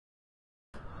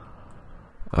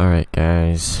Alright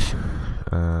guys,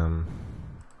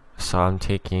 so I'm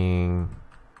taking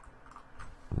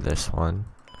this one.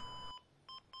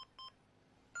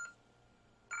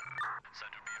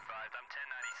 Central be advised, I'm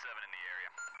 1097 in the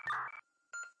area.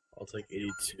 I'll take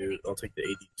 82. I'll take the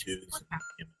 82s.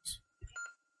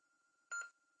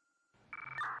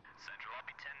 Central, I'll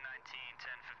be 1019,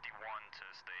 1051 to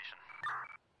station.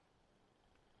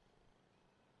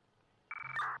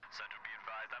 Central be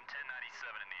advised, I'm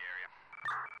 1097 in the area.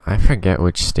 I forget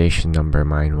which station number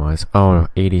mine was. Oh,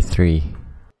 83.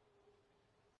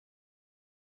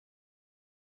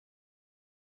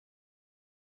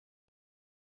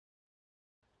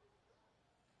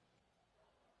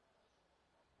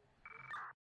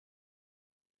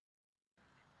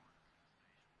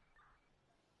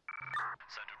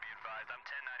 Central be advised, I'm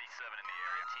 1097 in the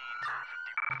area.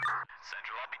 1050.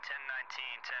 Central, I'll be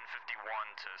 1019,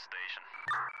 1051 to station.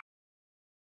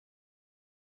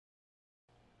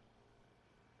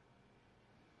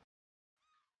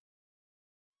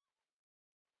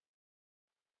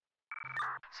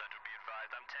 Central be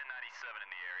advised, I'm 1097 in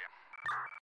the area.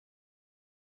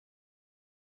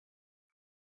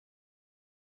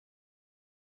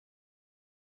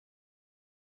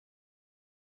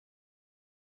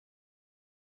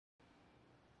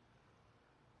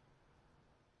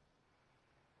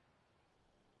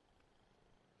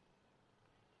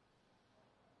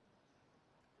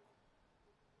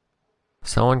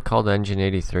 Someone called engine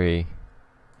 83.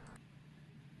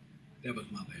 That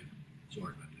was my bad.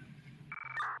 Sorry about that.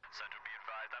 Central be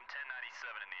advised, I'm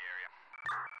 1097 in the area.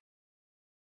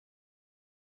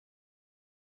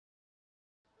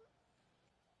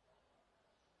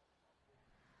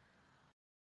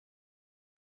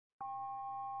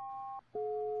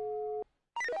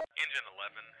 Engine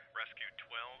 11, rescue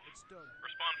 12.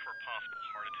 Respond for a possible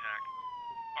heart attack.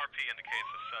 RP indicates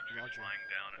the subject is lying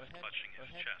down and clutching his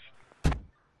chest.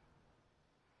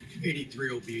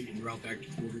 83 will be en route back to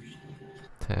quarters.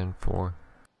 10-4.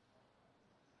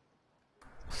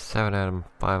 7 Adam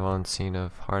 5 on scene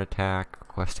of heart attack,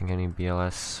 requesting any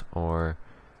BLS or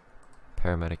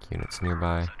paramedic units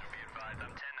nearby. Central be advised,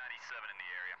 I'm 1097 in the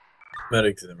area.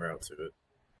 Medics en route to it.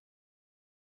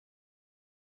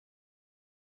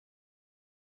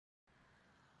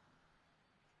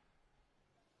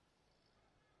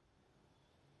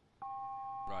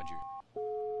 Roger.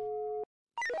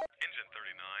 Engine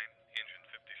 39, Engine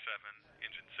 57,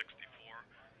 Engine 64,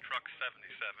 Truck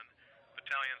 77,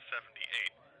 Battalion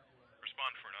 78.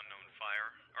 Respond for an unknown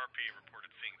fire. RP reported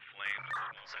seeing flames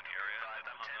and smoke in the area and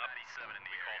hung up. We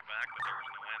called back, but there was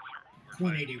no answer.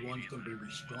 181 is going to be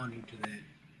responding to that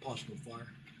possible fire.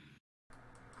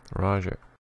 Roger.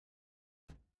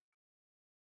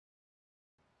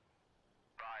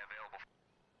 Available.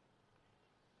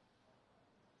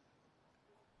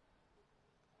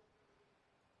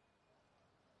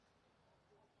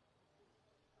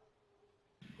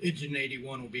 Engine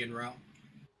 81 will be en route.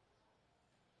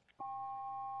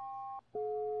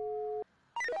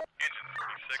 Engine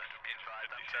 46, Engine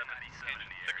 57,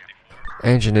 Engine 64.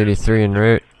 Engine 83 en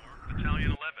route. Battalion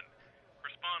 11.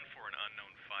 Respond for an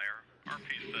unknown fire. RP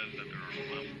says that there are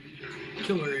levels.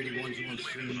 Killer 81's on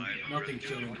scene. Nothing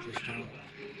showing at this time.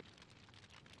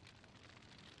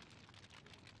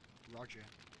 Roger.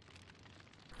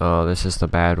 Oh, this is the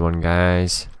bad one,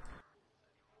 guys.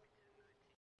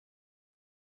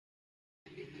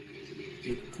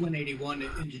 Quinn 81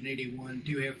 and Engine 81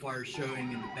 do have fire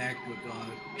showing in the back of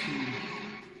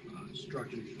two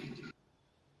structures.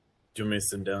 Do you want me to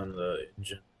send down the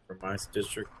engine from my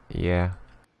district? Yeah.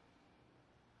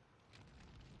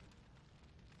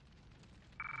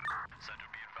 Central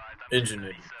be advised, I'm Engine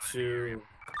 1097 in the area. 82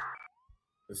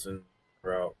 is en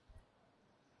route.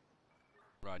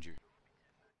 Roger.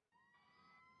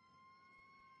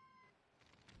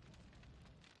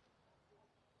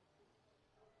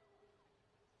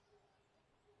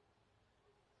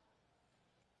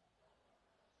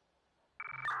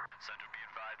 Central be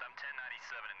advised, I'm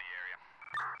 1097 in the area.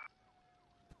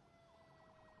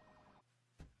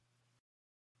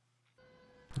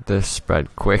 This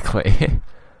spread quickly.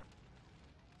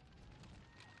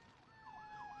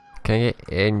 Can I get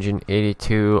engine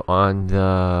 82 on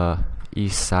the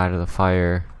east side of the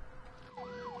fire?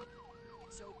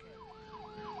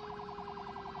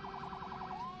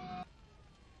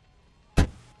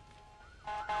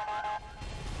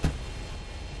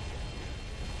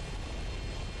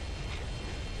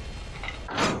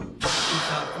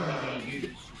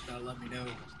 Let me know.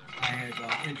 I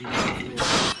have engine 84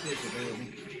 is available.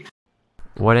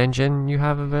 What engine you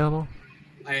have available?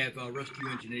 I have rescue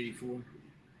engine 84.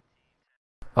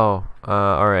 Oh,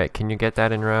 alright. Can you get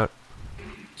that en route?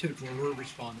 10-4, we're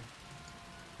responding.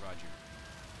 Roger.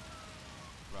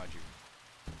 Roger.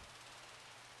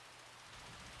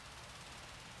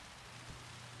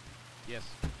 Yes.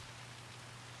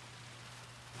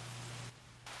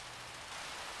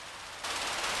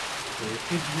 So,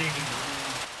 Engine 81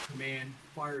 command,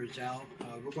 fire is out.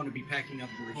 We're going to be packing up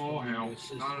and responding to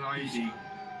assist. Not an ID.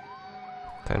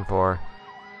 10-4. Roger.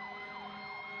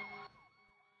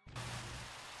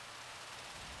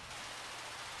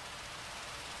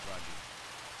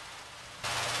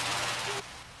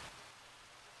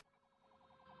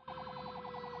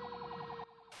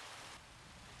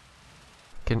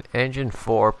 Can engine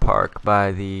 4 park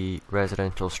by the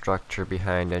residential structure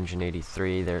behind engine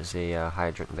 83? There's a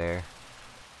hydrant there.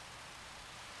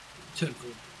 10-4.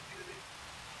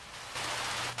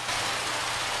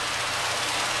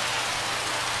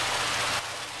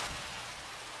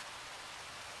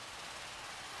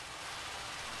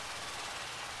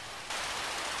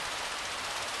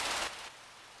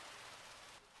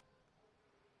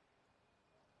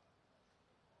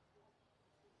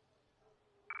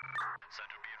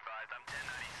 Central, be advised, I'm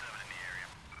 1097 in the area.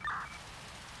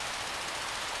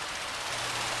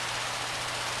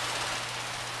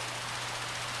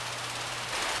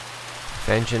 If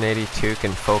engine 82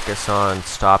 can focus on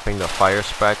stopping the fire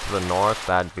spread to the north,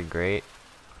 that'd be great.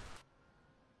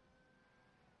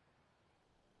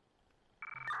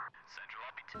 Central,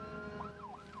 I'll be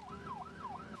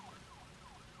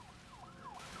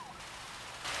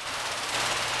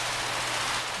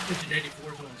Engine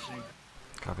 84 is on scene.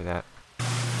 Copy that.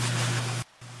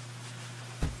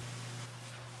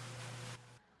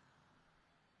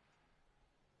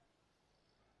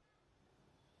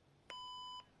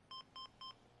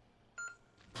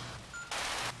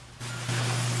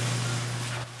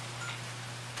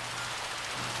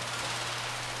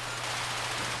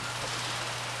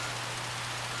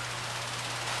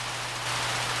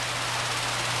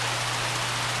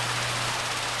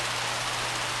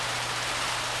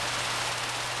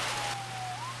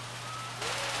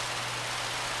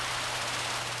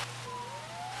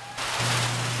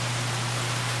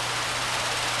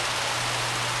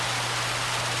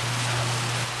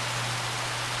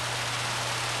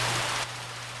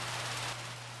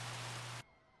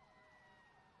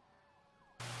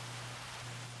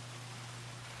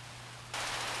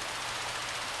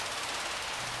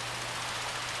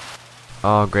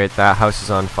 Oh great, that house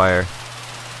is on fire.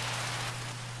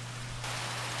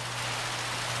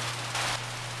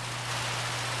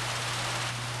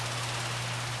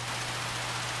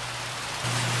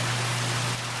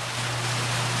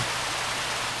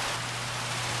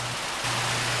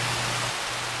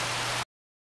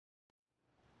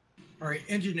 All right,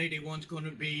 Engine 81 is going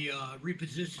to be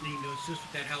repositioning to assist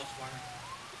with that house fire.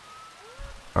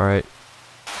 Alright.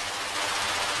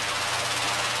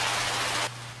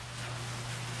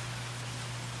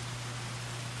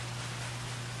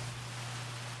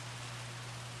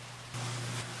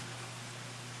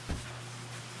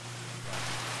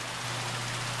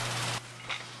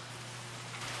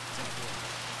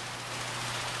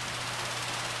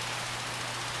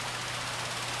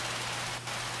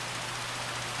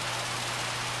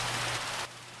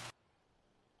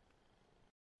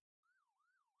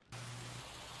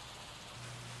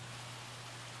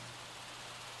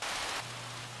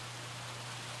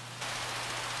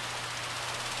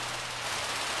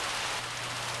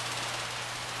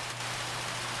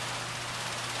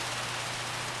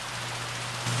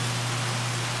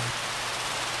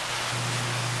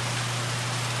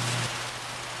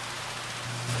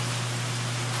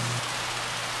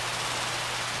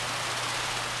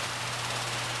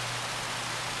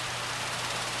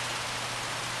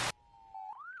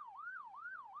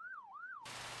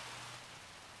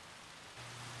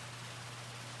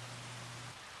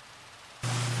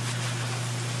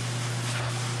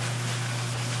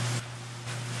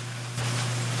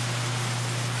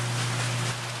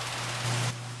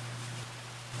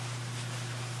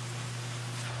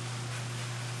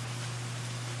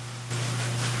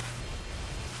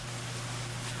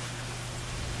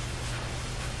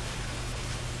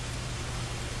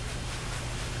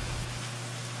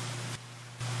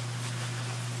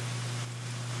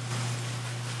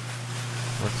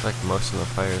 Looks like most of the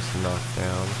fire is knocked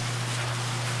down.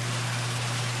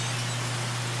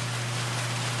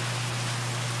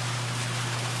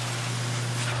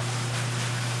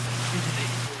 Engine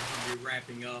 84 is going to be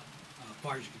wrapping up.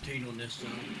 Fire's contained on this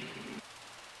zone.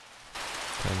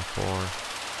 10-4.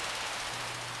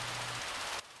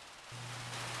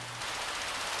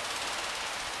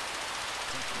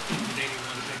 Engine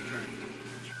 81 is in track.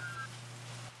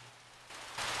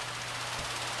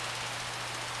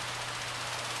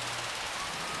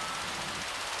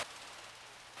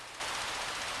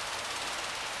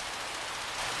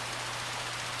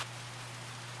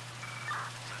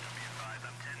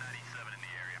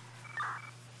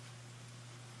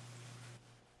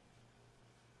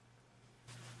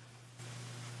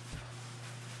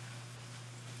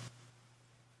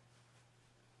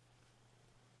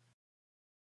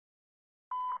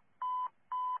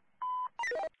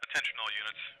 Attention all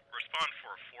units. Respond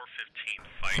for a 415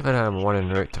 fight. 7 Adam 1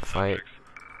 en route to fight.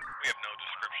 We have no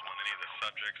description on any of the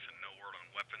subjects and no word on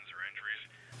weapons or injuries.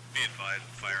 Be advised,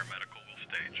 fire medical will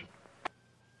stage.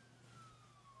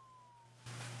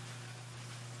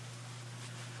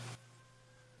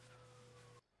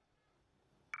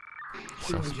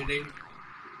 Show engine 80.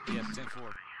 Yes,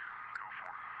 10-4.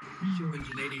 Show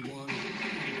engine 81.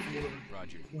 84.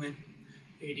 Roger. Quint.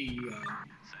 82.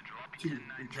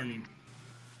 Returning.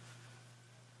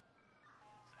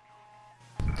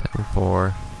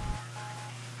 10-4.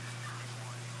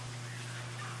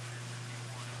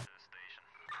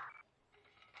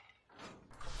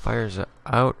 Fire's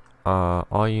out.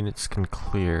 All units can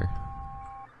clear.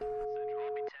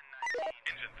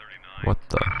 Engine 39. What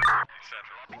the? 57.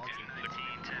 Engine 16,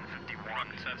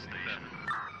 1051.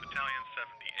 Battalion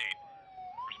 78.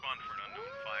 Respond for an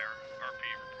unknown fire. RP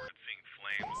reported seeing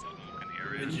flames, smoke in the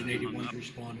area. Engine 81's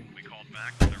responding. We called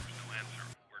back, but there was no answer.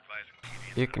 We're advising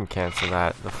immediate. You can cancel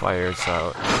that. The fire's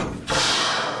out.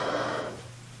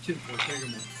 10-4, take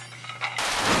him out.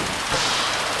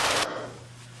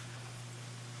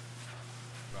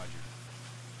 Roger.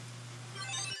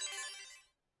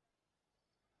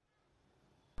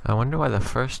 I wonder why the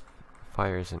first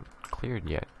fire isn't cleared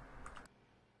yet.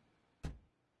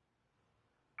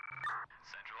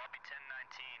 Central, I'll be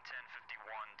 1019,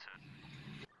 1051 to...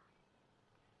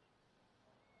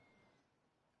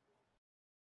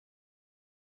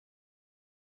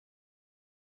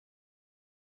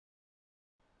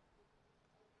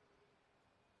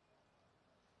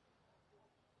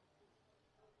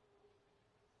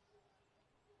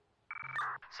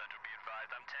 Central, be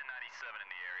advised, I'm 1097 in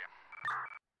the area.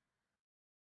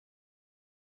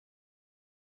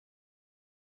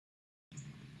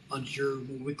 Unsure,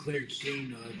 when we cleared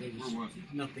scene, there was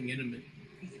nothing intimate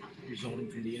resulting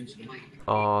from the incident.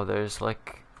 Oh, there's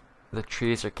like... the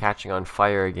trees are catching on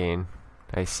fire again.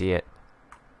 I see it.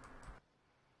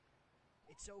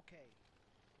 It's okay.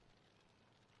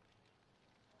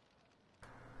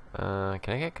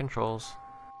 Can I get controls?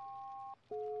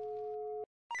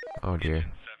 Oh dear.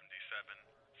 77,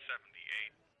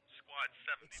 78, Squad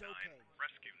 79, It's okay.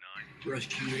 Rescue 9.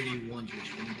 Rescue 81's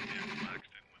responding. Vehicle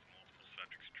accident with multiple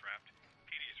subjects trapped.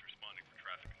 PD is responding for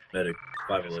traffic control. Medic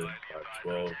 511,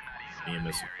 512,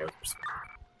 EMS and fire personnel.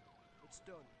 It's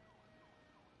done.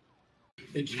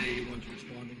 Engine 81's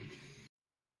responding.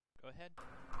 Go ahead.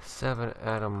 7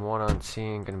 Adam 1 on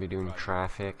scene. Gonna be doing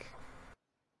traffic.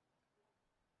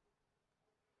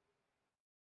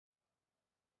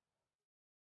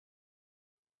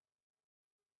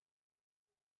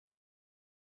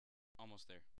 Almost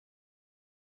there.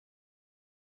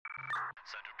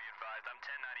 Central, be advised, I'm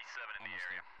 1097 in the Almost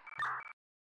area.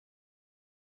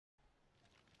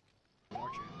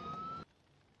 Roger.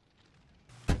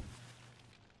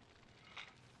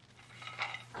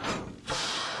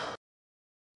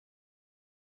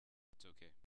 It's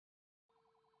okay.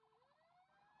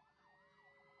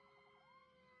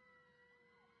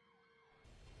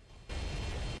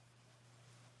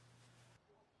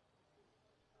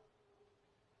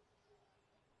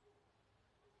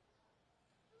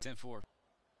 Ten four.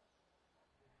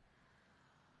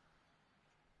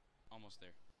 Almost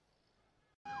there.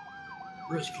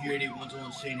 Rescue 81's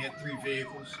on scene, had 3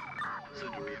 vehicles.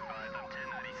 Central, be advised, I'm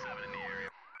 1097 in the area.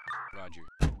 Roger.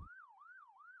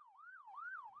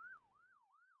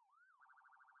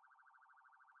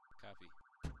 Copy.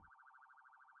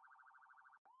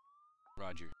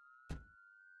 Roger.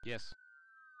 Yes.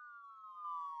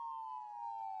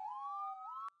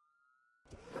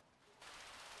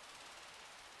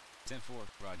 Ten four.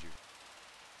 Roger.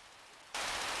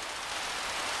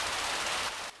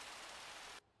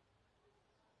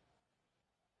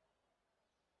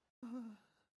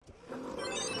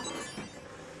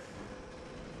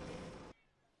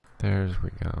 There's we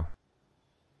go.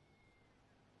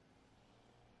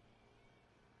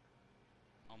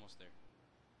 Almost there.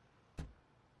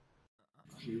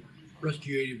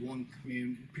 Rescue 81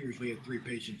 command appears we have 3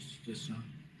 patients this time.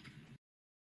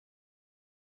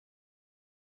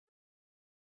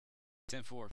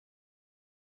 10-4.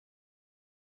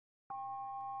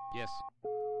 Yes.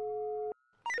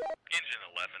 Engine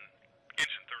 11,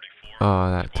 Engine 34. Oh,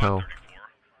 that Squad tow.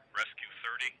 34, Rescue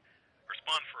 30.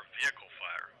 Respond for a vehicle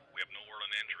fire. We have no word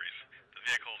on injuries. The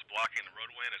vehicle is blocking the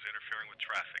roadway and is interfering with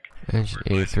traffic. Engine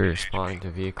 83 responding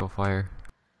to vehicle fire.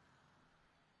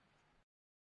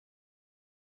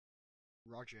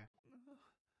 Roger.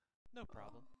 No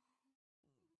problem.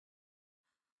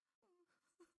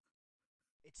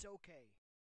 It's okay.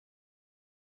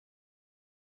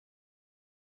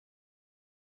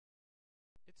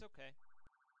 It's okay.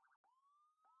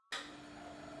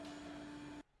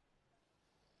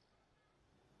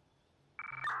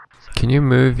 Can you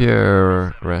move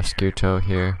your rescue tow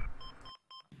here?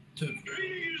 To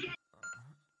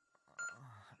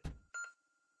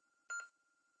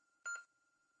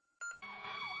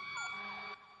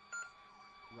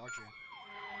Roger.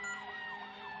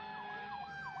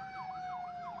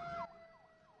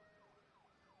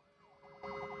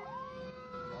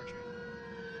 Roger.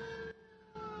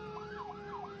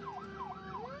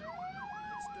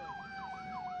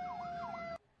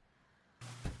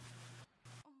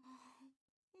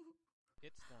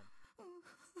 It's done.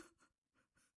 It's done.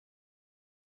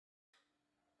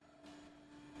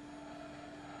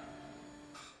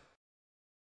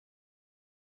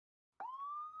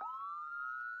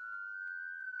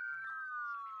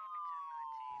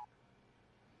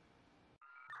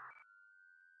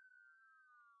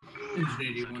 Engine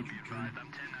 81 return. I'm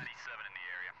 1097 in the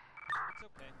area. It's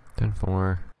okay.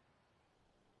 10-4.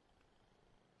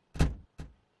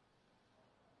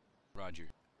 Roger.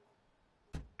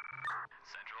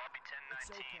 Central, I'll be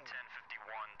 1019, okay.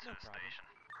 1051 to No problem. station.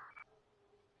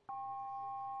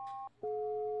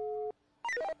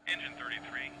 Engine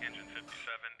 33, Engine 57,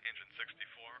 Engine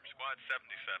 64, Squad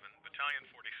 77, Battalion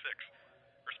 46.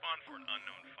 Respond for an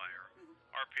unknown fire.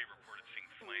 RP reported seeing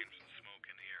flames and smoke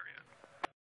in the area.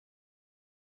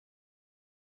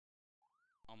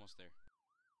 Almost there.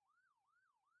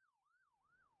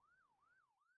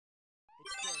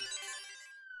 It's done.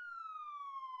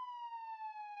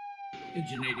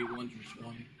 Engine 81's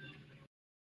responding.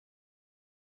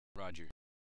 Roger.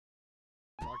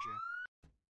 Roger.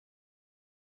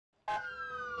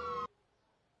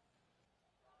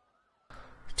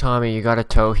 Tommy, you got a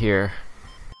tow here.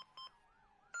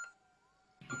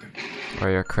 Okay. Or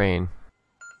your crane.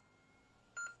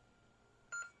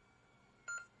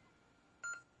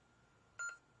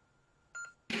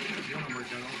 One number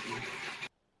got off here.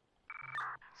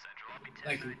 Central, I'll be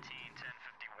Thank 1019, you.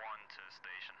 1051 to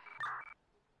station.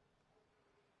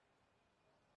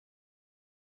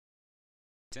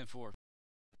 10-4.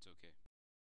 It's okay.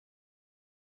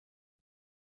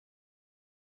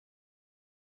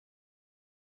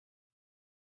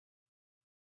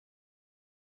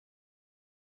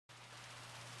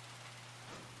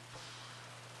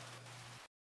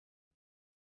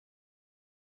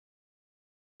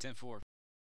 Ten four.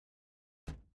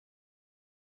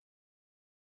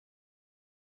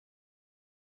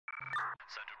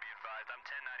 Central, be advised, I'm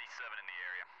 1097 in the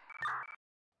area.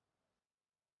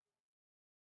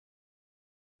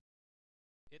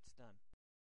 It's done.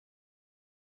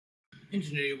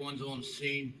 Engine 81's on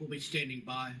scene. We'll be standing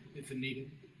by if needed.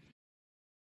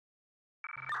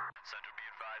 Central, be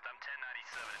advised, I'm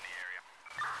 1097 in the area.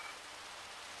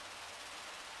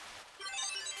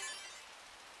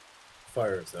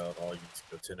 Fire is out. All units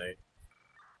go 10-8. Central,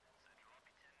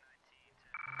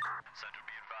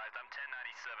 be advised, I'm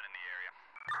 1097 in the area.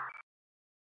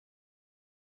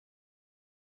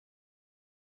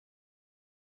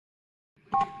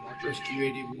 Rescue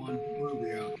 81, where are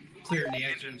we out? Clearing the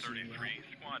Engine accident scene 33, route.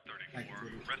 Squad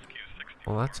 34, Rescue 60.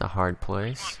 Well, that's a hard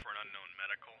place. Respond for an unknown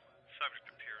medical. Subject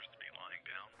appears to be lying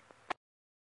down.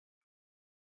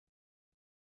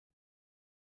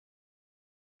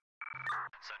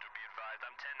 Central, be advised,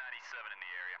 I'm 1097 in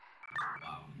the area.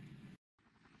 Wow.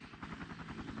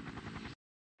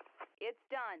 It's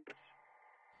done.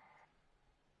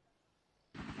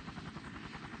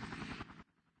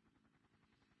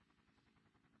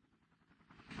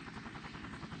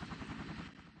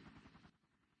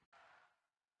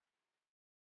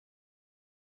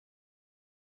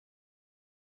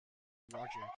 Roger.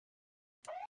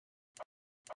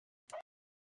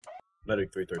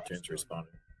 Medic 313's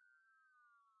responding.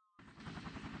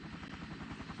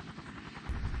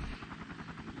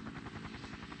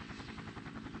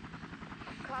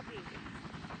 Copy.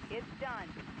 It's done.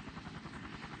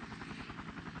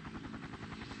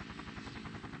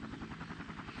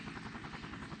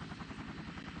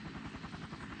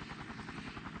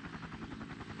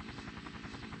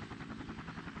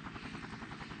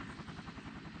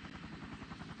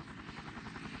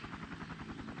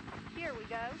 Here we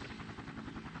go.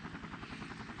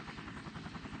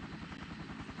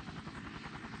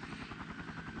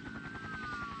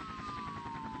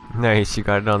 Nice, you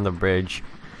got it on the bridge.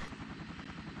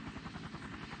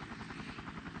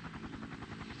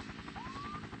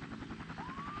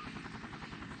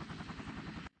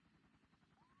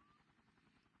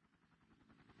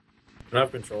 Can I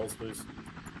have controls, please?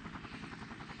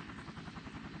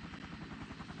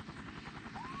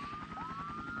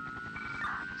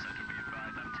 Central, be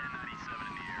advised, I'm 1097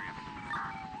 in the area.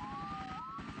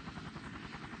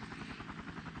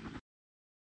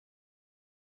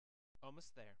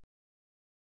 Almost there.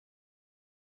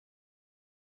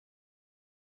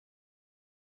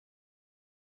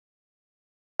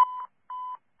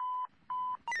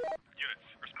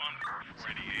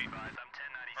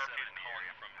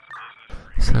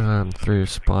 793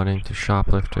 responding to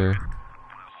shoplifter.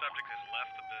 Subject has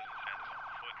left the business and is on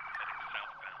foot heading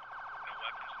southbound. No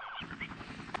weapons, no description. It's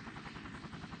okay.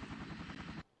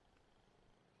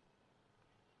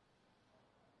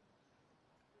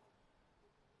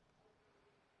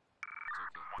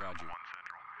 Roger.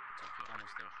 It's okay.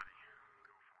 Almost there.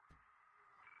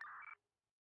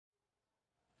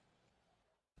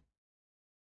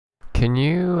 Can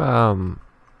you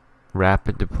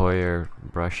rapid deploy your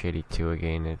brush 82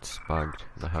 again? It's bugged,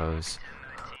 the hose.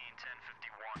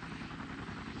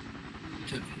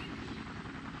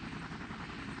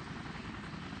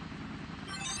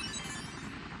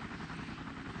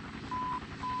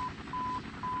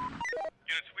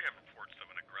 Units, we have reports of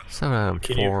an aggressive...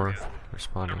 704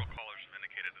 responding. Several callers have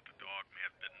indicated that the dog may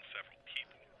have bitten several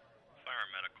people. Fire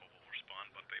and medical will respond,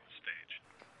 but they will stage.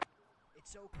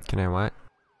 It's okay. Can I what?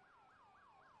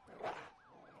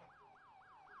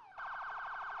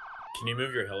 Can you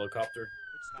move your helicopter?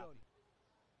 It's done.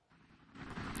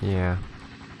 Yeah.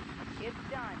 It's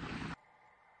done.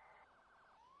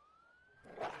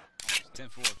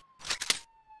 10-4.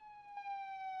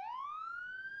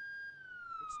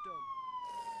 It's done.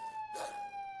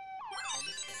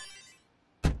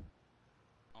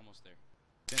 Almost there.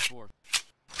 10-4.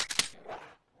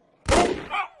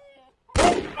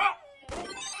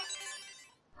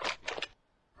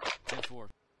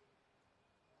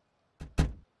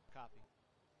 Copy.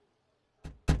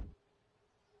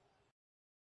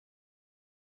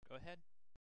 Go ahead.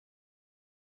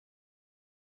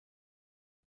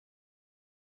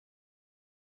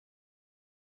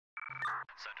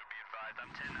 Central, be advised, I'm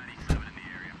 1097 in the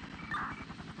area.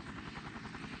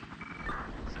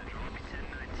 Central, I'll be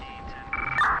 1019,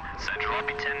 10. Central, I'll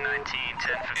be 1019,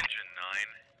 10. Engine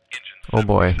 9, engine 77, Oh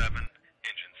boy.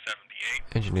 engine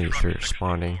 78. Engine 83 truck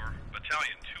responding. 64,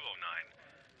 battalion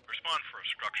 209. Respond for a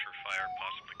structure fire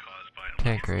possibly caused by an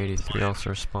Tanker 83 also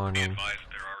Be responding. advised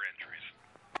there are injuries.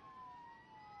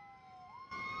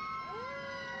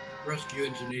 Rescue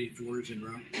engine 84 is en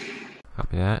route.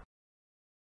 Copy that.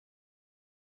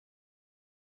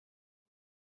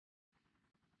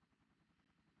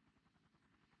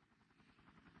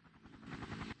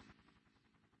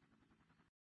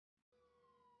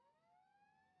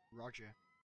 Roger.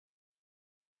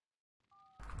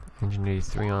 Engine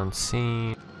 83 on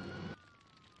scene.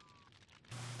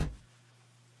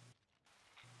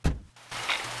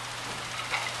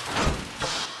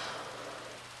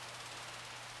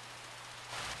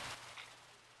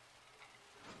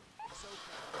 It's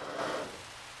okay.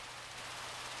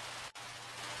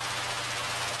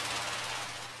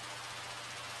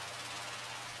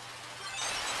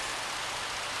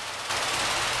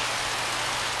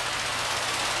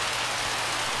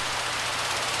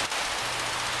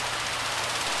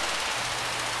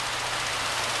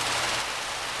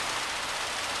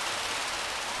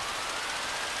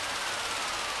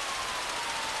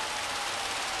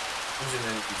 Engine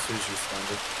 92 is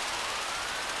responded.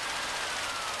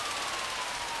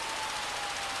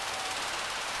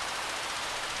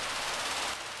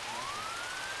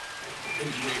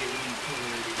 Engine 81,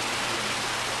 Killer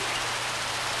 81.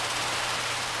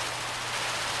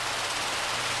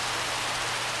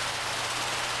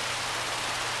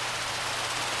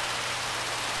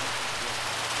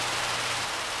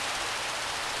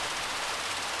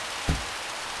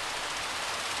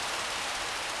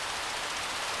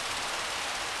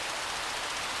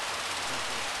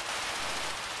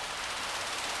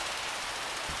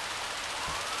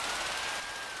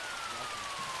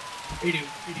 Roger.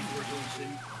 84 is on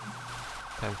scene.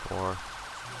 10-4.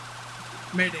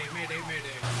 Mayday, mayday,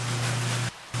 mayday.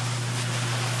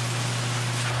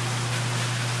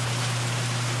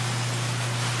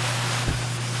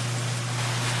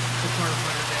 The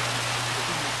firefighter down.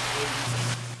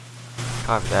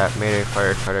 Copy that. Mayday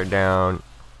firefighter down.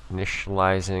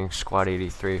 Initializing squad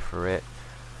 83 for it.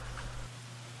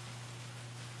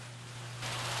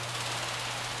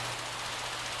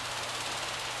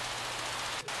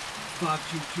 Five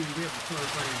 2-2, we have a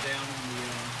firefighter down on the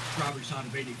driver's side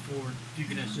of 84. If you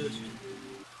can assist.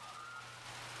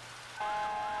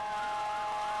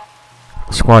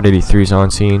 Squad 83 is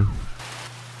on scene.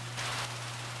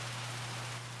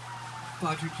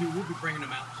 522, we'll be bringing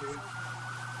them out soon.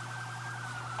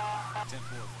 10-4.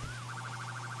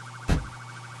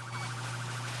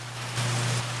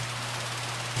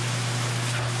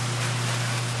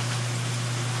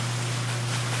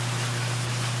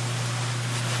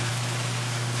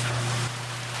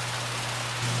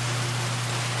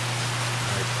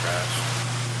 I crashed.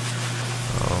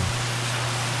 Oh.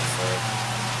 So,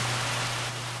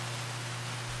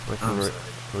 Which can I'm sorry.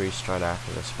 restart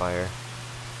after this fire.